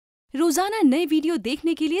रोजाना नए वीडियो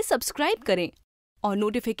देखने के लिए सब्सक्राइब करें और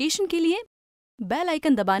नोटिफिकेशन के लिए बेल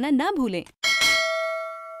आइकन दबाना ना भूलें।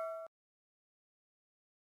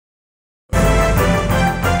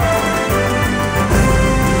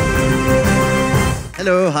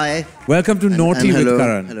 Hello, hi. Welcome to Naughty and with hello,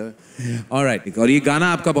 Karan. Hello. All right. और ये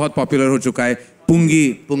गाना आपका बहुत पॉपुलर हो चुका है,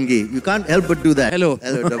 पुंगी. Pungi. You can't help but do that. Hello.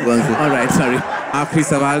 Hello, Dabbansu. All right, sorry. आखिरी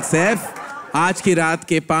सवाल सैफ. आज की रात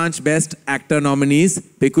के 5 बेस्ट एक्टर नॉमिनीज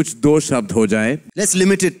पे कुछ 2 शब्द हो जाए. Let's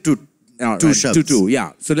limit it to two shabds. To 2, yeah.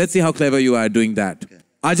 So let's see how clever you are doing that. Okay.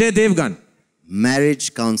 Ajay Devgan. Marriage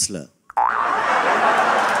counselor.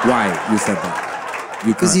 Why you said that?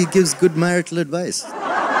 Because he gives good marital advice.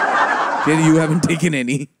 Clearly you haven't taken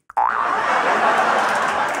any.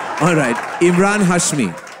 All right. Imran Hashmi.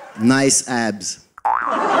 Nice abs.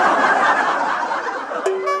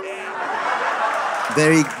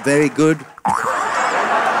 Very, very good.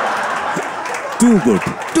 Too good.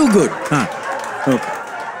 Too good. Huh. Okay.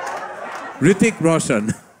 Hrithik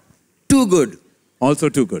Roshan. Too good. Also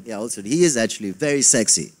too good. Yeah, also. He is actually very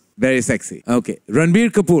sexy. Very sexy. Okay. Ranbir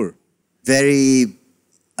Kapoor. Very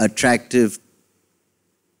attractive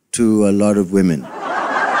to a lot of women.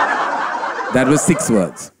 That was 6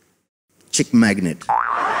 words. Chick magnet.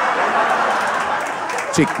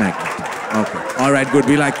 Chick magnet. Okay. All right, good.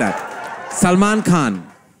 We like that. Salman Khan.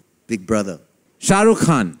 Big brother. Shah Rukh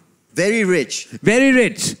Khan. Very rich. Very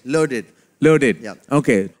rich. Loaded. Loaded. Yeah.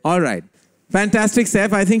 Okay. All right. Fantastic,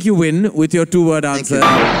 Saif. I think you win with your 2-word Thank answer.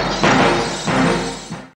 you.